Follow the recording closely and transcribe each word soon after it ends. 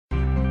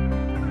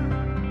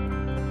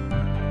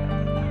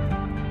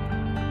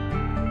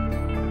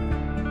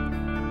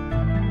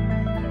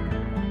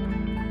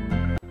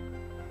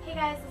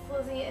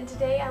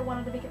today I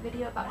wanted to make a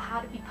video about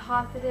how to be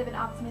positive and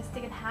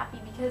optimistic and happy,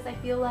 because I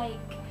feel like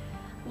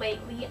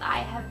lately I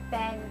have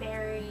been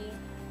very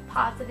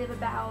positive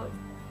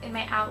in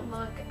my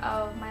outlook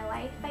of my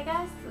life, I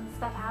guess, and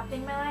stuff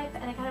happening in my life,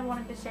 and I kind of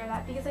wanted to share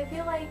that because I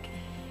feel like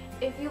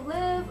if you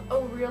live a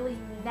really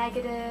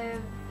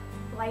negative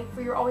life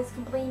where you're always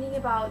complaining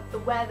about the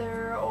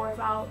weather or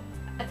about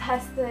a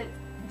test that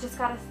you just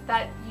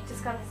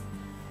got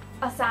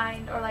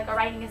assigned, or like a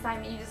writing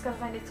assignment you just got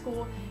assigned at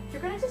school,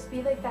 you're gonna just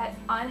be like that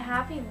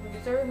unhappy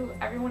loser who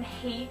everyone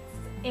hates,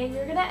 and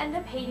you're gonna end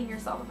up hating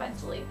yourself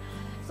eventually.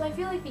 So I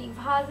feel like being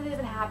positive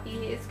and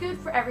happy is good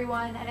for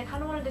everyone, and I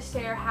kind of wanted to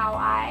share how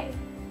I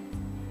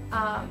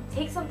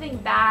take something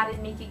bad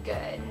and make it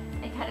good,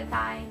 and kind of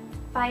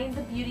find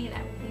the beauty in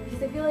everything,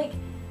 because I feel like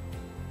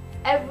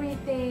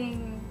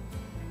everything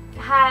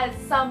has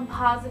some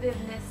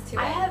positiveness to it.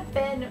 I have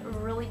been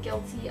really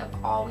guilty of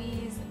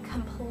always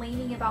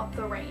complaining about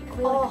the rain.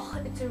 Oh,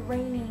 it's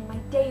raining, my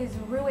day is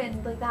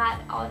ruined, like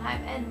that all the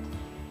time. And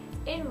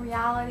in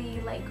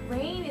reality, like,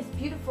 rain is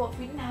beautiful. If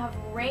we didn't have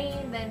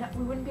rain, then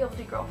we wouldn't be able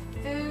to grow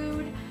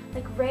food.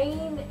 Like,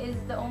 rain is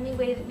the only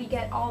way that we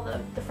get all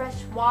the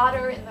fresh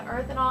water in the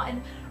earth and all,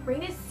 and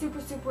rain is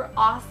super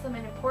awesome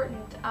and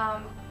important.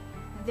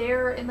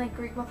 There in like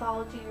Greek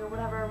mythology or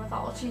whatever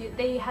mythology,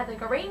 they had like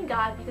a rain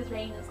god because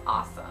rain is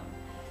awesome.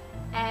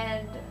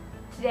 And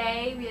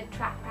today we had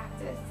track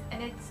practice,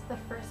 and it's the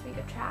first week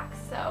of track,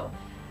 so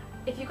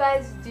if you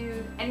guys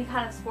do any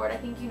kind of sport, I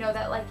think you know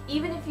that, like,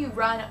 even if you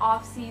run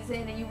off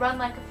season and you run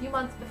like a few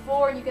months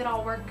before, you get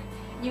all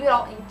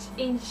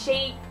in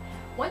shape,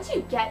 once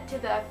you get to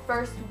the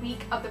first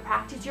week of the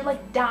practice, you're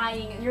like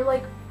dying, and you're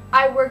like,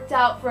 I worked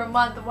out for a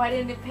month, why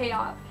didn't it pay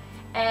off?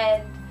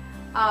 And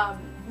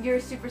you're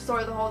super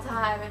sore the whole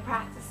time, and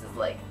practice is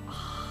like,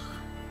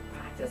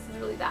 practice is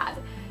really bad.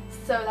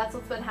 So that's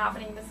what's been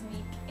happening this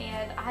week,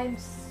 and I'm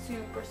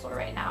super sore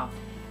right now.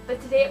 But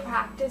today at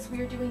practice,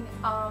 we are doing,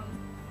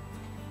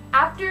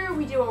 after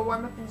we do a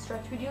warm-up and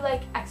stretch, we do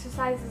like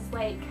exercises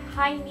like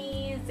high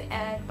knees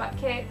and butt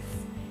kicks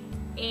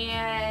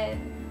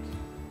and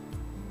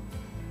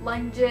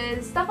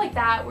lunges, stuff like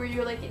that, where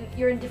you're like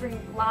you're in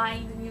different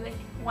lines, and you like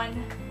one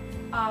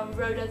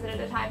row does it at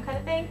a time kind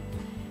of thing.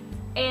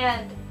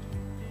 And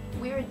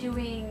we were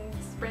doing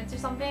sprints or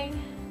something,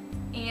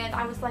 and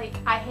I was like,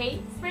 I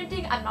hate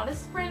sprinting, I'm not a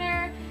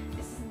sprinter,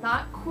 this is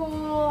not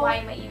cool, why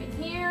am I even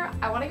here,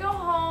 I want to go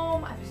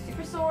home, I'm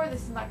super sore,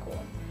 this is not cool.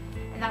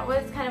 And that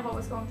was kind of what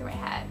was going through my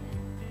head,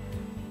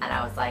 and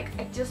I was like,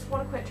 I just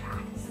want to quit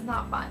track, this is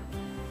not fun.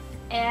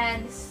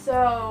 And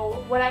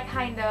so what I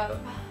kind of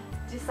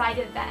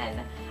decided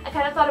then, I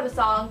kind of thought of a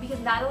song, because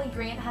Natalie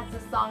Grant has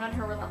this song on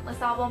her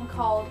Relentless album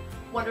called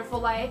Wonderful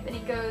Life, and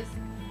it goes,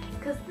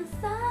 'cause the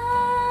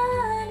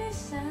sun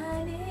is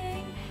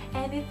shining,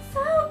 and it's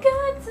so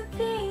good to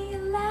be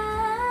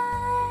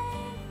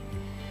alive.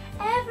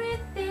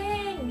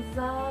 Everything's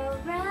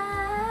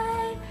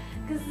alright,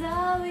 'cause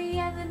all we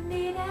ever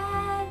needed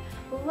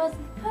was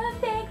the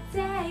perfect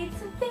day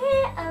to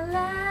be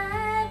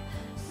alive.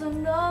 So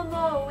no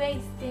more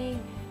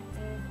wasting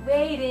and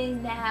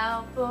waiting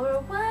now for a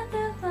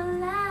wonderful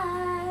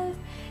life,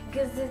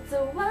 'cause it's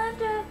a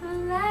wonderful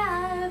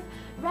life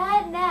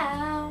right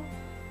now.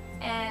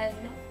 And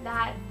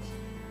that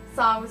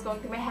song was going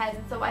through my head,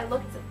 and so I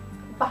looked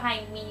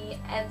behind me,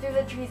 and through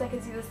the trees I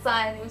could see the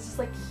sun. It was just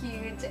like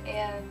huge,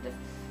 and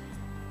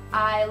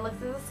I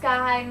looked at the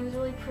sky, and it was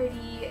really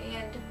pretty,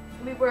 and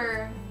we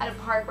were at a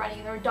park running,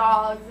 and there were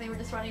dogs, and they were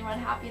just running around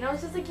happy, and I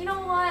was just like, you know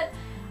what,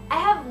 I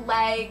have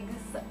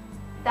legs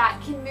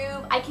that can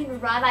move, I can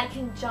run, I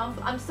can jump.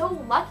 I'm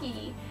so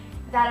lucky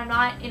that I'm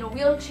not in a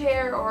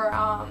wheelchair or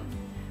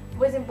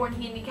wasn't born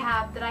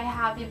handicapped, that I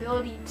have the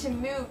ability to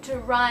move, to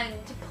run,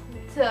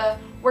 to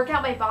work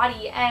out my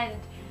body. And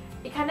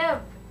it kind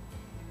of,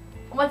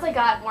 once I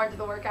got more into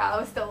the workout, I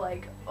was still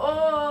like,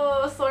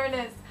 oh,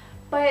 soreness.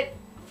 But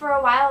for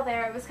a while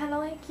there, it was kind of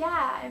like,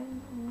 yeah,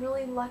 I'm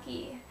really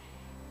lucky.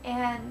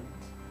 And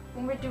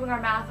when we're doing our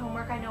math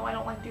homework, I know I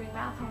don't like doing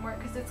math homework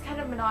because it's kind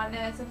of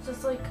monotonous. It's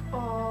just like,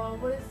 oh,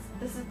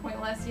 this is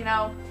pointless, you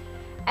know?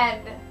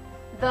 And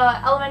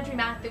the elementary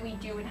math that we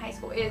do in high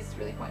school is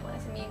really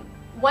pointless. I mean,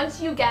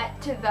 once you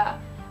get to the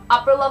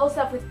upper level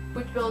stuff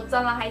which builds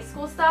on the high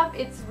school stuff,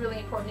 it's really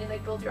important to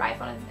like build your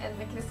iPhone and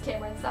like this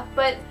camera and stuff,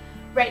 but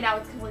right now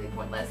it's completely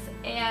pointless.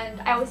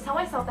 And I always tell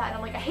myself that, and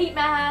I'm like, I hate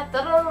math,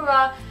 da da da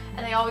da,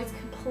 and I always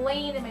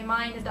complain in my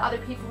mind and to other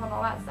people and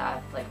all that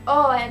stuff, like,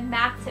 oh, I had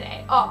math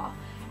today, oh.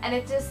 And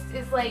it just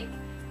is like,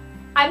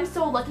 I'm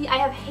so lucky I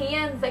have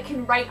hands that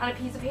can write on a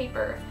piece of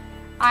paper.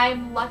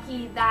 I'm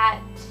lucky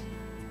that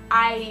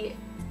I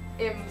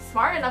am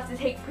smart enough to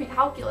take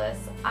pre-calculus.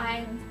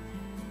 I'm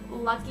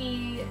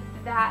lucky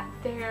that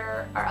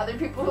there are other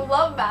people who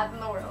love math in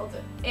the world.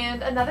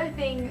 And another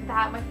thing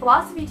that my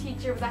philosophy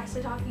teacher was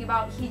actually talking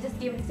about, he just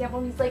gave an example,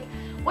 and he's like,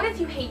 what if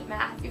you hate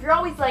math? If you're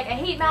always like, I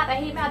hate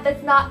math,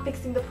 that's not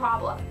fixing the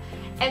problem.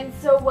 And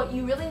so what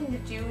you really need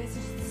to do is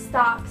just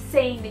stop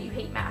saying that you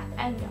hate math.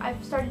 And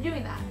I've started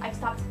doing that. I've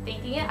stopped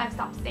thinking it, I've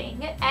stopped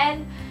saying it,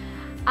 and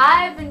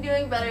I've been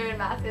doing better in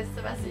math this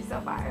semester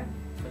so far,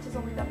 which has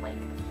only been like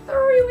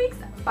 3 weeks,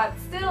 but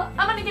still,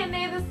 I'm gonna get an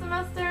A this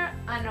semester.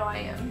 I know I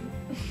am.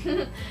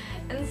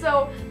 And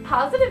so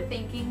positive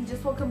thinking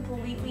just will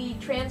completely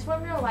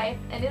transform your life,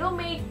 and it'll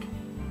make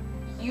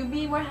you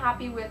be more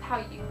happy with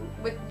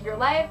your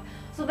life,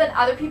 so then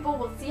other people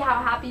will see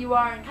how happy you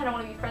are and kind of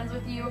want to be friends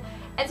with you.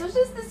 And so it's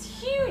just this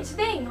huge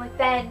thing. Like,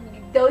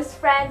 then those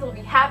friends will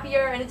be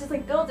happier, and it just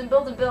like builds and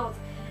builds and builds.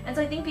 And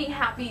so I think being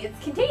happy,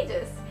 it's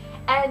contagious.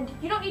 And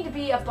you don't need to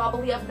be a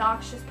bubbly,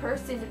 obnoxious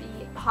person to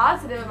be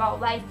positive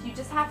about life. You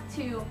just have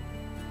to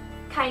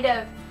kind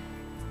of,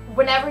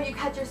 whenever you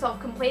catch yourself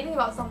complaining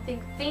about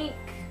something, think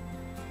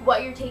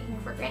what you're taking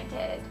for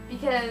granted.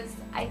 Because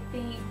I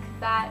think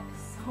that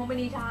so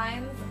many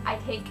times I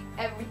take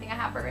everything I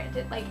have for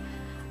granted. Like,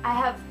 I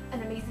have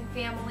an amazing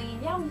family.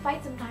 Yeah, we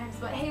fight sometimes,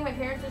 but hey, my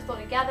parents are still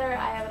together.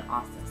 I have an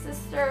awesome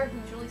sister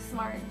who's really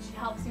smart and she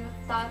helps me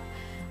with stuff.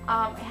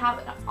 I have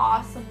an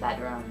awesome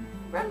bedroom.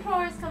 Room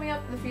tour is coming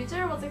up in the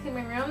future once I clean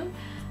my room.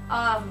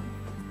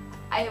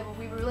 We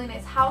have a really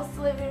nice house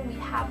to live in. We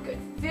have good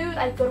food.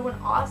 I go to an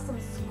awesome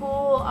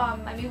school.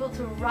 I'm able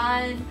to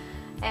run,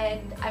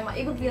 and I'm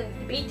able to be on the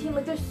debate team.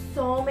 Like, there's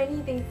so many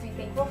things to be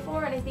thankful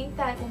for, and I think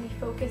that when we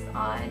focus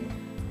on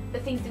the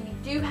things that we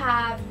do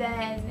have,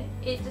 then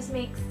it just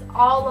makes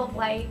all of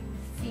life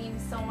seem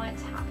so much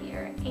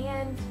happier.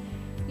 And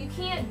you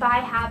can't buy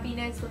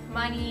happiness with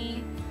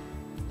money.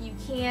 You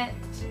can't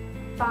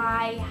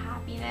buy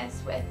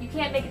happiness with, you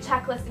can't make a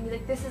checklist and be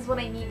like, this is what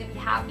I need to be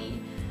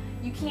happy.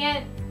 You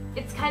can't,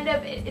 it's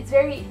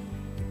very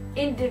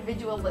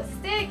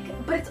individualistic,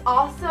 but it's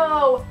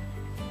also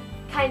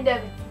kind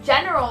of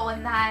general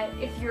in that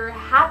if you're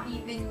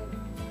happy, then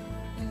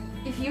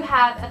if you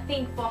have a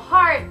thankful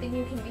heart, then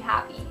you can be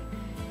happy.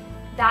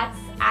 That's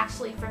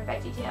actually from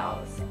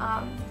Veggie-tales.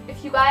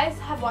 If you guys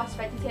have watched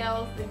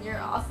Veggie-tales, then you're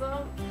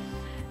awesome.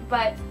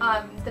 But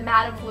the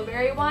Madame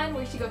Blueberry one,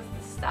 where she goes to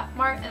the stuff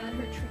mart and then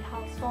her tree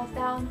house falls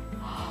down,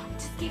 I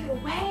just gave it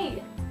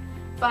away.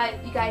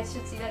 But you guys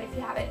should see that if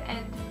you haven't.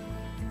 And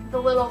the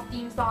little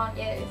theme song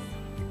is,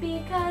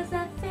 because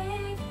a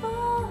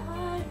thankful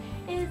heart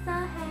is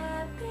a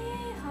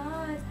happy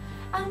heart.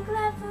 I'm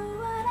glad for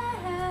what I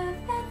have.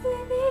 That's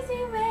an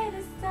easy way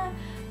to start.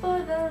 For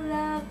the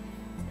love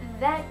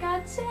that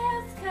God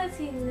shares, 'cause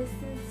He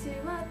listens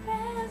to our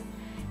prayers.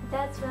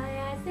 That's why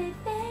I say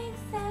thanks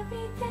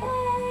every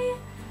day.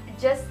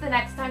 Just the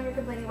next time you're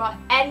complaining about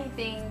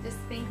anything, just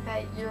think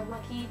that you're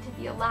lucky to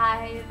be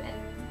alive, and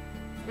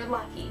you're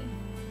lucky.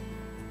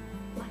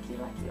 Lucky,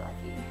 lucky,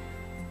 lucky.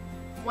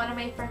 One of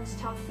my friends,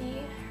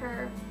 Chelsea,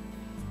 her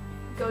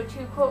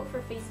go-to quote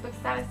for Facebook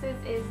statuses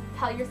is,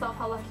 tell yourself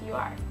how lucky you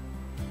are.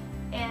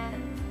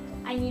 And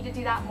I need to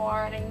do that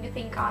more, and I need to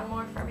thank God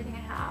more for everything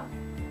I have,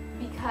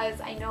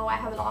 because I know I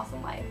have an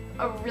awesome life,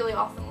 a really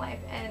awesome life,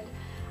 and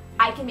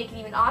I can make it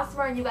even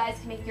awesomer, and you guys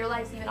can make your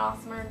lives even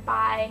awesomer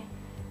by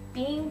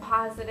being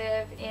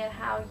positive in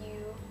how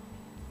you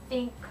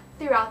think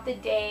throughout the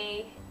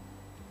day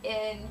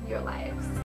in your lives.